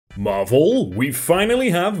Marvel, we finally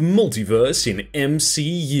have multiverse in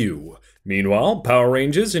MCU. Meanwhile, Power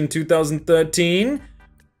Rangers in 2013?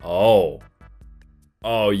 Oh,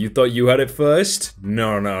 you thought you had it first?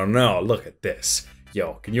 No, look at this.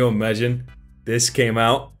 Yo, can you imagine? This came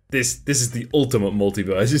out. This is the ultimate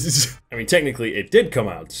multiverse. I mean, technically it did come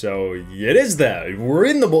out, so it is there. We're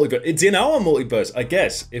in the multiverse. It's in our multiverse, I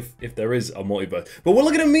guess, if there is a multiverse. But we're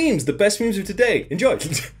looking at memes, the best memes of today. Enjoy.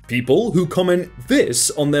 People who comment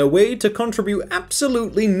this on their way to contribute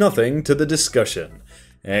absolutely nothing to the discussion.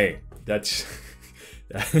 Hey, that's...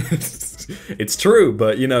 it's true,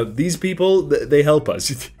 but you know, these people, they help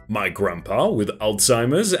us. My grandpa with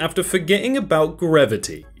Alzheimer's after forgetting about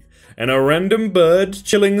gravity. And a random bird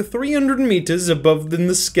chilling 300 meters above in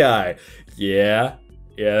the sky. Yeah,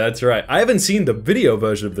 that's right. I haven't seen the video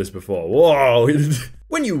version of this before. Whoa.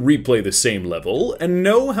 When you replay the same level and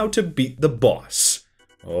know how to beat the boss.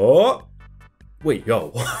 Oh. Wait,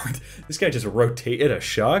 yo, this guy just rotated a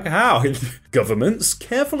shark? How? Governments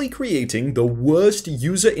carefully creating the worst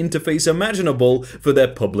user interface imaginable for their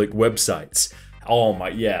public websites. Oh my,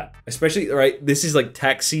 yeah. Especially, right, this is like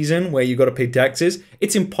tax season where you gotta pay taxes.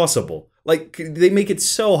 It's impossible. Like, they make it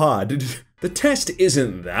so hard. The test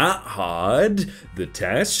isn't that hard. The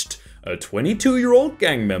test, a 22-year-old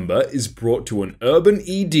gang member is brought to an urban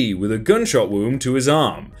ED with a gunshot wound to his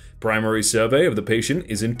arm. Primary survey of the patient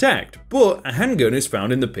is intact, but a handgun is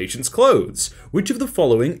found in the patient's clothes. Which of the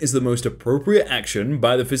following is the most appropriate action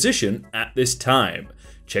by the physician at this time?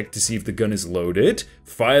 Check to see if the gun is loaded,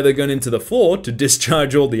 fire the gun into the floor to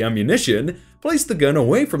discharge all the ammunition, place the gun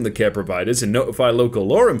away from the care providers and notify local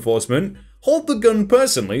law enforcement, hold the gun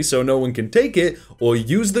personally so no one can take it, or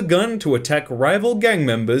use the gun to attack rival gang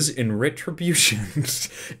members in retribution.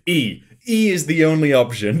 E is the only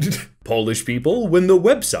option. Polish people when the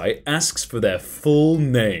website asks for their full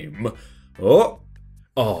name. Oh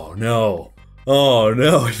no.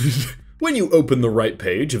 When you open the right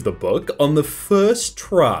page of the book on the first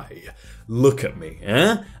try. Look at me,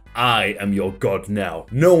 eh? I am your god now.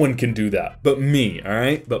 No one can do that, but me,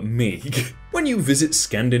 alright? But me. When you visit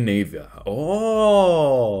Scandinavia.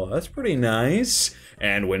 Oh, that's pretty nice.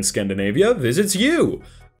 And when Scandinavia visits you.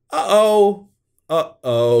 Uh-oh.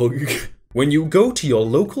 When you go to your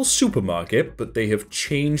local supermarket, but they have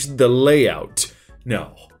changed the layout.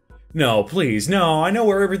 No, please, no, I know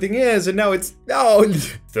where everything is, and now it's, no.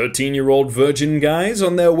 13-year-old virgin guys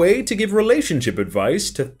on their way to give relationship advice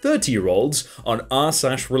to 30-year-olds on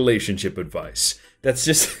r/relationship advice. That's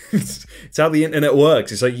just, it's how the internet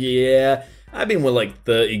works. It's like, yeah, I've been with like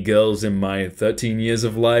 30 girls in my 13 years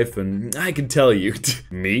of life, and I can tell you.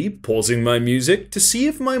 Me pausing my music to see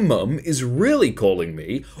if my mum is really calling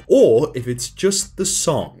me, or if it's just the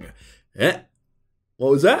song.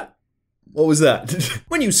 What was that?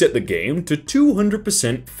 When you set the game to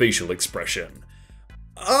 200% facial expression.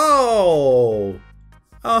 Oh!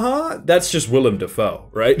 That's just Willem Dafoe,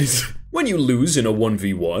 right? When you lose in a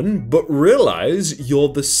 1v1, but realize you're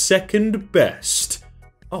the second best.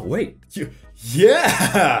 Oh, wait.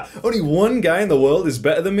 Yeah! Only one guy in the world is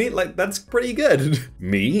better than me? Like, that's pretty good.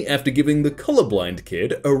 Me after giving the colorblind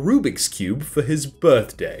kid a Rubik's Cube for his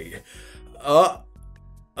birthday.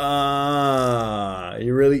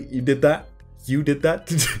 You did that? You did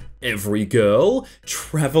that? Every girl,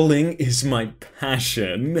 traveling is my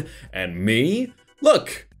passion. And me?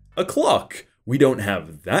 Look, a clock. We don't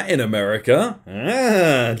have that in America.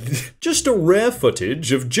 Just a rare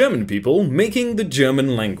footage of German people making the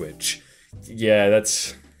German language. Yeah,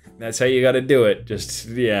 that's how you gotta do it. Just,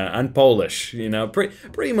 yeah, and Polish, you know,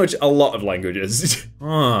 pretty much a lot of languages.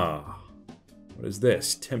 What is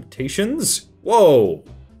this? Temptations? Whoa!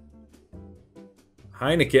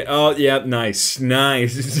 Heineken. Oh, yeah, nice.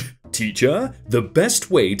 Teacher, the best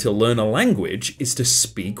way to learn a language is to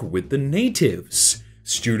speak with the natives.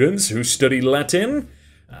 Students who study Latin?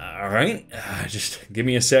 Alright, just give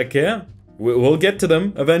me a sec here. We'll get to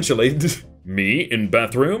them eventually. Me in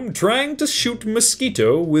bathroom trying to shoot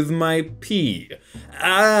mosquito with my pee.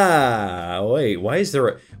 Wait, why is there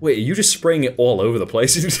a... Wait, are you just spraying it all over the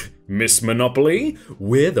place? Miss Monopoly,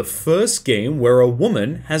 we're the first game where a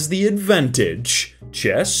woman has the advantage.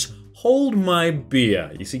 Chess, hold my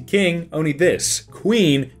beer. You see, king, only this.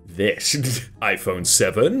 Queen, this. iPhone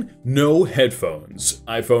 7, no headphones.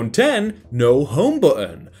 iPhone 10, no home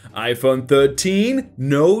button. iPhone 13,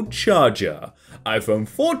 no charger. iPhone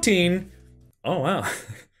 14, oh wow.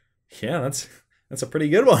 Yeah, that's a pretty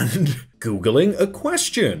good one. Googling a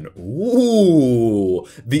question. Ooh,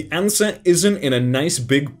 the answer isn't in a nice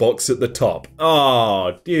big box at the top.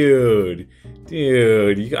 Oh, dude,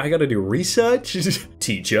 I gotta do research?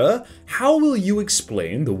 Teacher, how will you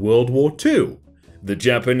explain the World War II? The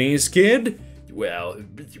Japanese kid? Well,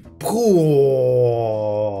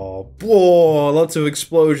 lots of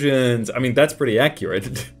explosions. I mean, that's pretty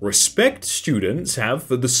accurate. Respect students have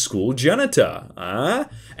for the school janitor,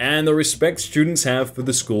 and the respect students have for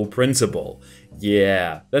the school principal.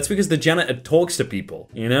 Yeah, that's because the janitor talks to people,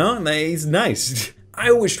 you know? He's nice.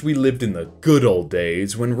 I wished we lived in the good old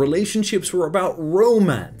days when relationships were about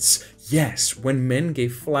romance. Yes, when men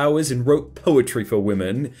gave flowers and wrote poetry for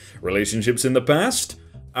women. Relationships in the past?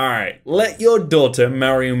 Alright, let your daughter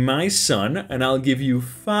marry my son and I'll give you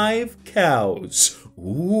 5 cows.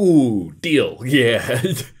 Ooh, deal, yeah.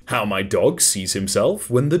 How my dog sees himself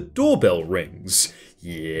when the doorbell rings.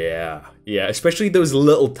 Yeah, especially those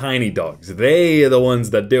little tiny dogs. They are the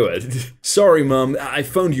ones that do it. Sorry, Mom, I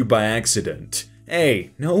phoned you by accident.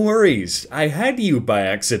 Hey, no worries. I had you by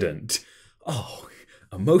accident. Oh,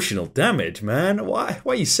 emotional damage, man. Why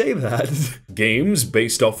you say that? Games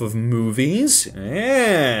based off of movies?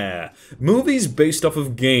 Yeah. Movies based off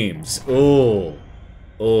of games. Oh,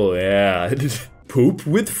 yeah. Poop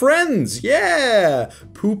with friends. Yeah.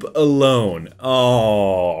 Poop alone.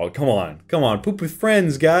 Oh, come on. Poop with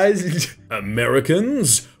friends, guys.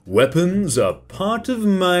 Americans, weapons are part of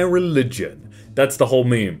my religion. That's the whole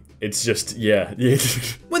meme. It's just, yeah.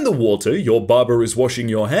 When the water your barber is washing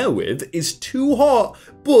your hair with is too hot,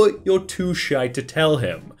 but you're too shy to tell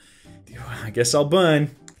him. I guess I'll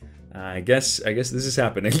burn. I guess this is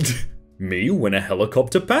happening. Me when a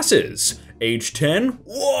helicopter passes. Age 10,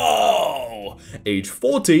 whoa! Age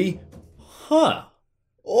 40, huh?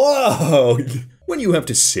 Whoa! When you have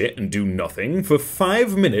to sit and do nothing for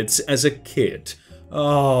 5 minutes as a kid.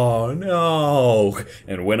 Oh no!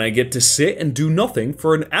 And when I get to sit and do nothing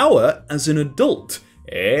for an hour as an adult.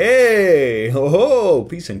 Hey! Oh,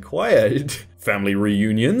 peace and quiet. Family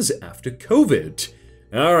reunions after COVID.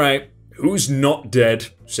 Alright, who's not dead?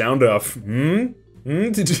 Sound off.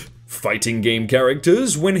 Fighting game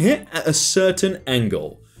characters when hit at a certain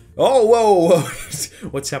angle. Oh, whoa!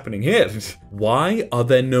 What's happening here? Why are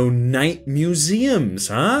there no night museums,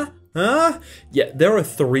 huh? Yeah, there are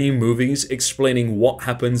 3 movies explaining what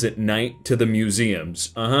happens at night to the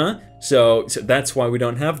museums. So that's why we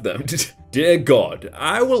don't have them. Dear God,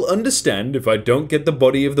 I will understand if I don't get the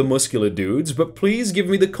body of the muscular dudes, but please give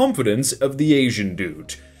me the confidence of the Asian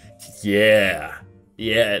dude. Yeah,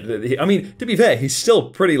 I mean, to be fair, he's still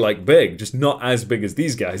pretty, big, just not as big as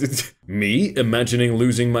these guys. Me imagining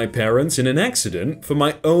losing my parents in an accident for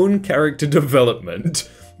my own character development.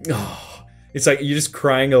 Oh. It's like you're just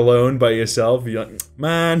crying alone by yourself. You're like,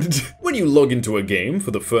 man. When you log into a game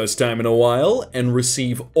for the first time in a while and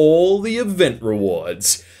receive all the event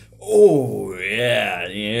rewards. Oh, yeah.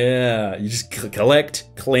 You just collect,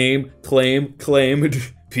 claim.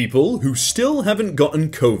 People who still haven't gotten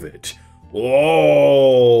COVID.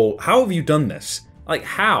 Oh, how have you done this?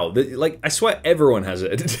 How? I swear everyone has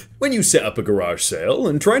it. When you set up a garage sale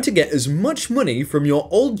and try to get as much money from your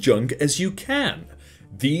old junk as you can.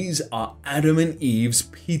 These are Adam and Eve's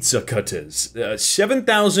pizza cutters.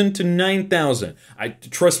 7,000 to 9,000.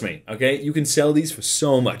 Trust me, okay? You can sell these for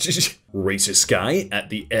so much. Racist guy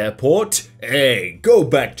at the airport. Hey, go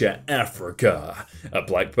back to Africa. A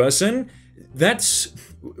black person. That's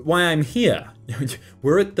why I'm here.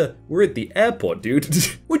 We're at the airport, dude.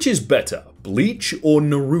 Which is better, Bleach or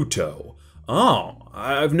Naruto? Oh,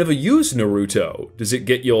 I've never used Naruto. Does it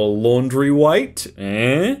get your laundry white?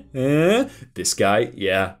 This guy,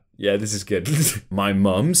 yeah, this is good. My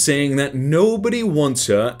mum saying that nobody wants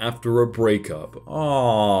her after a breakup.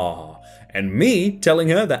 Aww. And me telling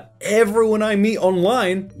her that everyone I meet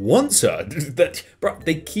online wants her. Bro,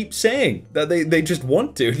 they keep saying that they just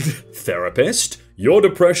want to. Therapist, your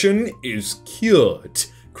depression is cured.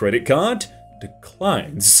 Credit card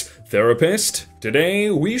declines. Therapist, today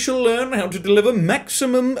we shall learn how to deliver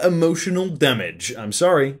maximum emotional damage. I'm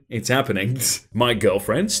sorry, it's happening. My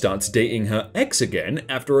girlfriend starts dating her ex again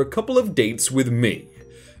after a couple of dates with me.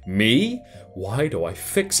 Me? Why do I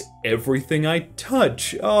fix everything I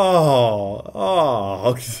touch?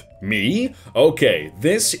 Oh. Me? Okay,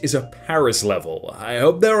 this is a Paris level. I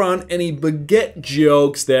hope there aren't any baguette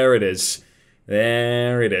jokes. There it is.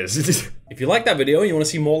 There it is. If you like that video and you want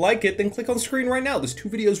to see more like it, then click on screen right now. There's 2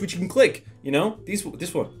 videos which you can click. You know, this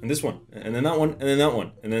one, and this one, and then that one, and then that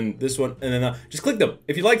one, and then this one, and then that. Just click them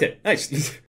if you liked it. Nice.